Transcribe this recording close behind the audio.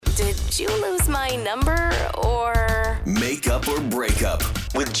Did you lose my number or... Make up or break up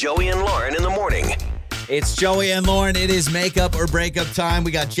with Joey and Lauren in the morning. It's Joey and Lauren. It is makeup or breakup time.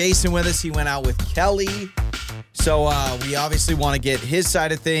 We got Jason with us. He went out with Kelly. So we obviously want to get his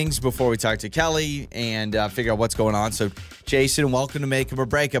side of things before we talk to Kelly and figure out what's going on. So, Jason, welcome to Makeup or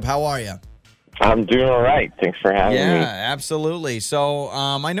Breakup. How are you? I'm doing all right. Thanks for having me. Yeah, absolutely. So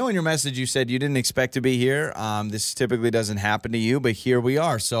I know in your message you said you didn't expect to be here. This typically doesn't happen to you, but here we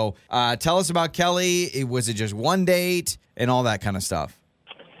are. So tell us about Kelly. Was it just one date and all that kind of stuff?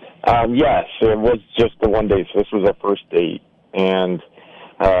 Yes, it was just the one date. So this was our first date. And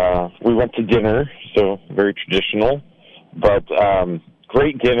we went to dinner, so very traditional. But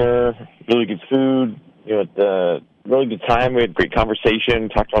great dinner, really good food, really good time. We had great conversation,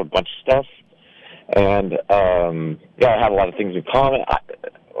 talked about a bunch of stuff. And, I have a lot of things in common.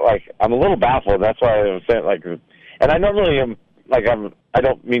 I'm a little baffled. That's why I was saying, and I normally am, I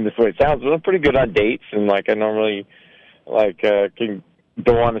don't mean this the way it sounds, but I'm pretty good on dates. And, I normally, can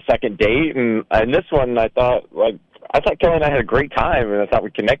go on a second date. And this one, I thought Kelly and I had a great time. And I thought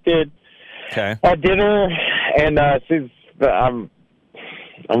we connected at dinner. And I'm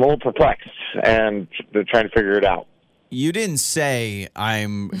a little perplexed and trying to figure it out. You didn't say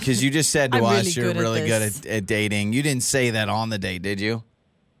because you just said to us you're really good at dating. You didn't say that on the date, did you?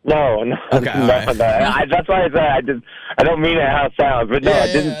 No. Okay, right. That's why I said I don't mean it how it sounds, but no, I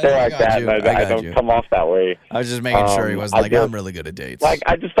didn't say like that. I don't come off that way. I was just making sure he wasn't I'm really good at dates.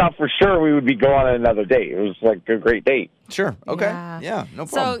 I just thought for sure we would be going on another date. It was a great date. Sure. Okay. Yeah, no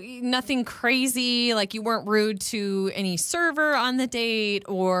problem. So nothing crazy, you weren't rude to any server on the date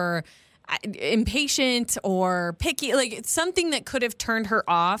or impatient or picky, it's something that could have turned her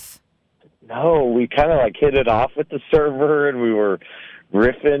off? No, we kind of hit it off with the server, and we were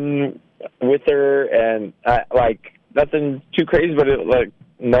riffing with her, and nothing too crazy, but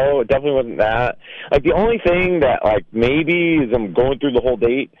no, it definitely wasn't that. The only thing that maybe is I'm going through the whole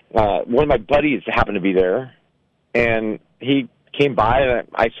date, one of my buddies happened to be there, and he came by, and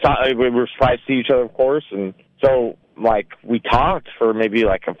I saw we were surprised to see each other, of course, and so we talked for maybe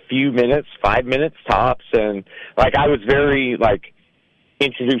a few minutes, 5 minutes tops, and I was very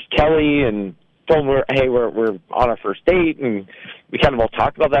introduced Kelly and told him we're on our first date, and we kind of all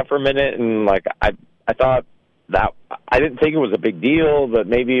talked about that for a minute, and I thought that I didn't think it was a big deal, but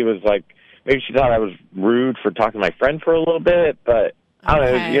maybe it was maybe she thought I was rude for talking to my friend for a little bit, but I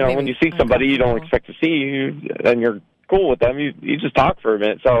don't know, when you see somebody you don't expect to see you and you're cool with them, you just talk for a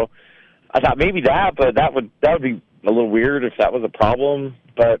minute. So I thought maybe that, but that would be a little weird if that was a problem,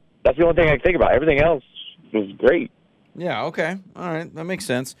 but that's the only thing I can think about. Everything else was great. Yeah, okay. All right, that makes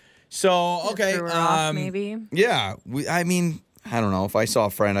sense. So, okay. Threw her off, maybe? Yeah, I don't know. If I saw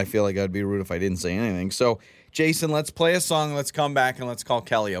a friend, I feel like I'd be rude if I didn't say anything. So, Jason, let's play a song. Let's come back and let's call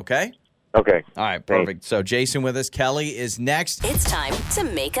Kelly, okay? Okay. All right, perfect. Thanks. So, Jason with us. Kelly is next. It's time to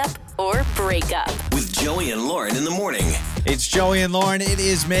make up or break up with Joey and Lauren in the morning. It's Joey and Lauren. It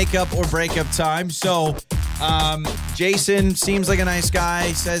is makeup or breakup time. So, Jason seems like a nice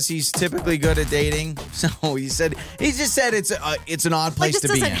guy. Says he's typically good at dating. So he just said it's an odd place to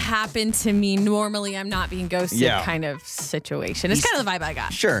be in. This doesn't happen to me. Normally, I'm not being ghosted kind of situation. It's kind of the vibe I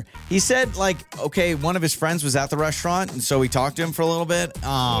got. Sure. He said one of his friends was at the restaurant, and so he talked to him for a little bit.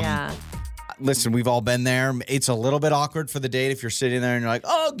 Yeah. Listen, we've all been there. It's a little bit awkward for the date if you're sitting there and you're like,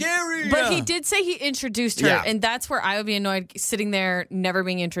 oh, Gary. But he did say he introduced her, and that's where I would be annoyed sitting there never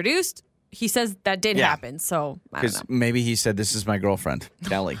being introduced. He says that did happen, so I don't know. Maybe he said, this is my girlfriend,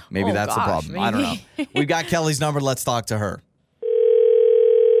 Kelly. Maybe that's the problem. Maybe. I don't know. We got Kelly's number. Let's talk to her.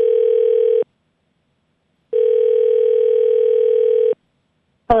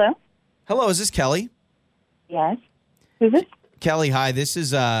 Hello? Hello, is this Kelly? Yes. Who's this? Kelly, hi. This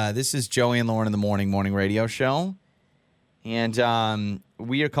is Joey and Lauren in the morning radio show. And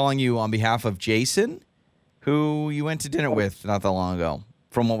we are calling you on behalf of Jason, who you went to dinner with not that long ago,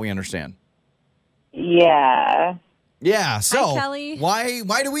 from what we understand. Yeah. Yeah, so hi, Kelly.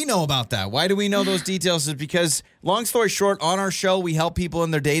 Why do we know about that? Why do we know those details? Is because, long story short, on our show, we help people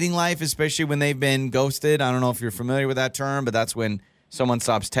in their dating life, especially when they've been ghosted. I don't know if you're familiar with that term, but that's when someone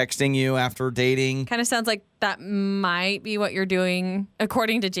stops texting you after dating. Kind of sounds like that might be what you're doing,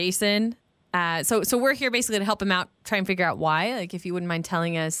 according to Jason. So we're here basically to help him out, try and figure out why. If you wouldn't mind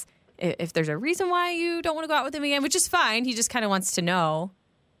telling us if there's a reason why you don't want to go out with him again, which is fine. He just kind of wants to know.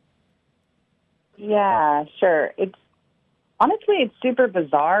 Yeah, sure. Honestly, it's super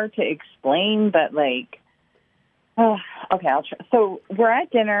bizarre to explain, but okay, I'll try. So we're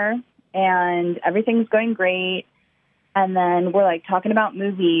at dinner and everything's going great. And then we're talking about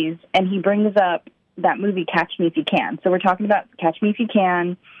movies, and he brings up that movie Catch Me If You Can. So we're talking about Catch Me If You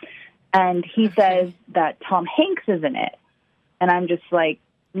Can. And he says that Tom Hanks is in it. And I'm just like,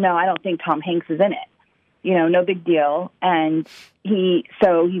 no, I don't think Tom Hanks is in it. You know, no big deal. And he's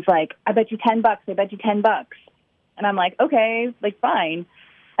like, I bet you $10. I bet you $10. And I'm like, okay, like, fine.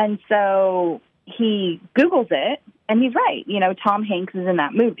 And so he Googles it, and he's right. You know, Tom Hanks is in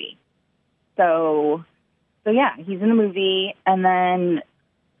that movie. So yeah, he's in the movie. And then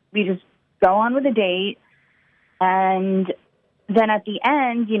we just go on with the date. And then at the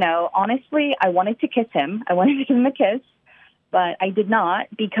end, you know, honestly, I wanted to kiss him. I wanted to give him a kiss, but I did not,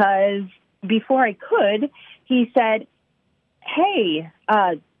 because before I could, he said, hey,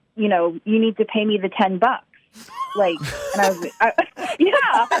 you know, you need to pay me the $10. Like, and I was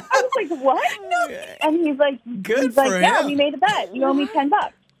like, what? And he's like, yeah, we made a bet. You owe me $10.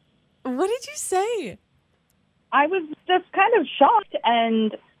 What did you say? I was just kind of shocked,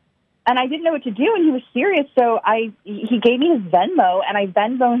 and I didn't know what to do, and he was serious, so he gave me his Venmo, and I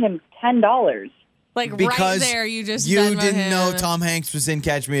Venmoed him $10. Like, because right there, you didn't know Tom Hanks was in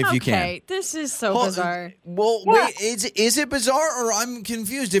Catch Me If You Can. Okay, this is so bizarre. Well, wait, is it bizarre, or I'm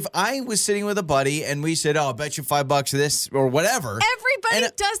confused? If I was sitting with a buddy and we said, oh, I'll bet you $5 this or whatever.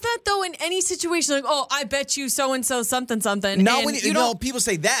 Everybody does that, though, in any situation. Like, oh, I bet you so-and-so something. No, people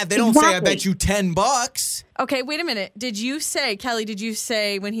say that. They don't say, I bet you $10. Okay, wait a minute. Kelly, did you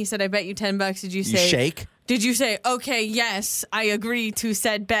say, when he said, I bet you $10, did you say... You shake? Did you say, okay, yes, I agree to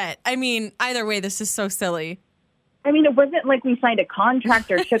said bet? I mean, either way, this is so silly. I mean, it wasn't like we signed a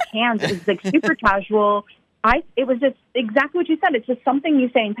contract or shook hands. It was like super casual. It was just exactly what you said. It's just something you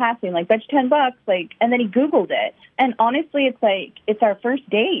say in passing, like, bet you $10, like, and then he Googled it. And honestly, it's like, it's our first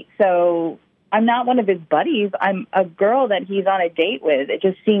date. So I'm not one of his buddies. I'm a girl that he's on a date with. It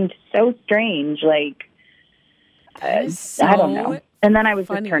just seemed so strange. Like, I don't know. And then I was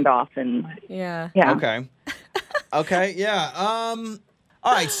just turned off, and yeah. Okay, yeah. All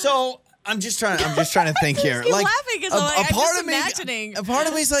right, so I'm just trying to think here. Like, laughing because I'm just imagining. A part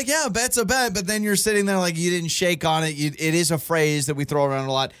of me is like, yeah, bet's a bet, but then you're sitting there like you didn't shake on it. It is a phrase that we throw around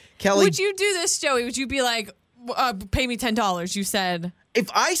a lot. Kelly, would you do this, Joey? Would you be like, pay me $10? You said. If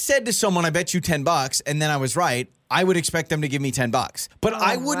I said to someone, I bet you $10, and then I was right, I would expect them to give me $10. But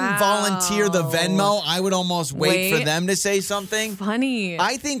I wouldn't volunteer the Venmo. I would almost wait for them to say something. Funny.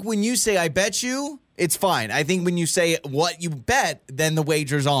 I think when you say, I bet you, it's fine. I think when you say what you bet, then the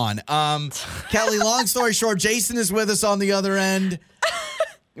wager's on. Kelly, long story short, Jason is with us on the other end.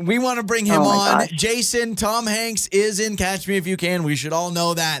 We want to bring him on. Gosh. Jason, Tom Hanks is in Catch Me If You Can. We should all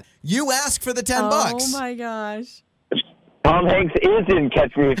know that. You ask for the $10. Oh, my gosh. Tom Hanks is in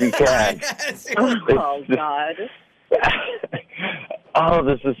Catch Me If You Can. Oh, God. Oh,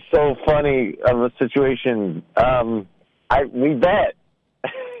 this is so funny of a situation. We bet.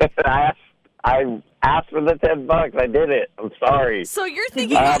 I asked for the $10. I did it. I'm sorry. So you're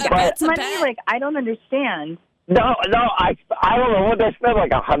thinking that's a money? bet? Like, I don't understand. No, I don't know what I spent,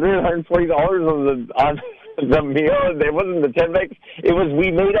 like $140 on the meal. It wasn't the $10. It was,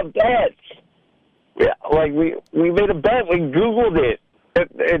 we made a bet. Yeah, like we made a bet. We Googled it.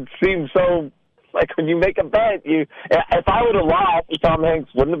 It seems so, like, when you make a bet, if I would have lost, Tom Hanks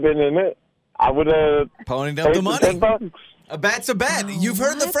wouldn't have been in it. I would have ponied up the money. $10. A bet's a bet. You've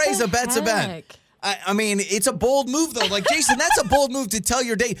heard the phrase, a bet's a bet. I mean, it's a bold move, though. Like, Jason, that's a bold move to tell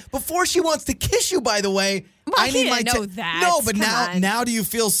your date before she wants to kiss you, by the way. Well, I need my know that. No, but now do you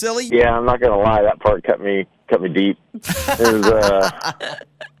feel silly? Yeah, I'm not going to lie. That part cut me deep. It was,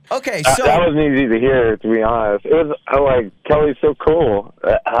 okay, so... that wasn't easy to hear, to be honest. It was, like, Kelly's so cool.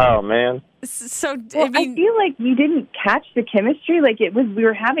 Oh, man. So, I feel like you didn't catch the chemistry. Like, we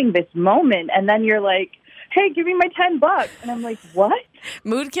were having this moment, and then you're like, hey, give me my $10. And I'm like, what?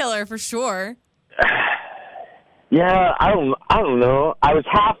 Mood killer, for sure. Yeah, I don't know. I was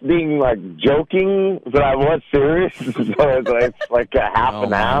half being, like, joking, but I was serious. So it's like a half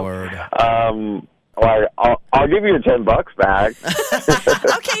and half. Like, I'll give you your $10 back.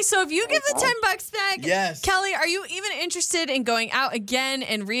 Okay, so if you give the $10 back, yes. Kelly, are you even interested in going out again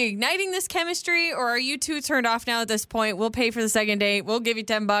and reigniting this chemistry, or are you too turned off now at this point? We'll pay for the second date. We'll give you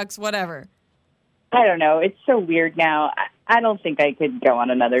 $10, whatever. I don't know. It's so weird now. I don't think I could go on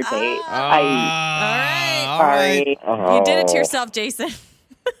another date. All right. You did it to yourself, Jason.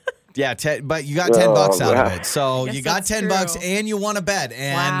 Yeah, but you got $10 out of it. So you got $10 true. And you won a bet.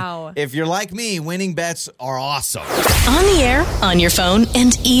 And if you're like me, winning bets are awesome. On the air, on your phone,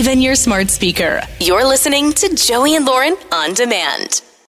 and even your smart speaker. You're listening to Joey and Lauren On Demand.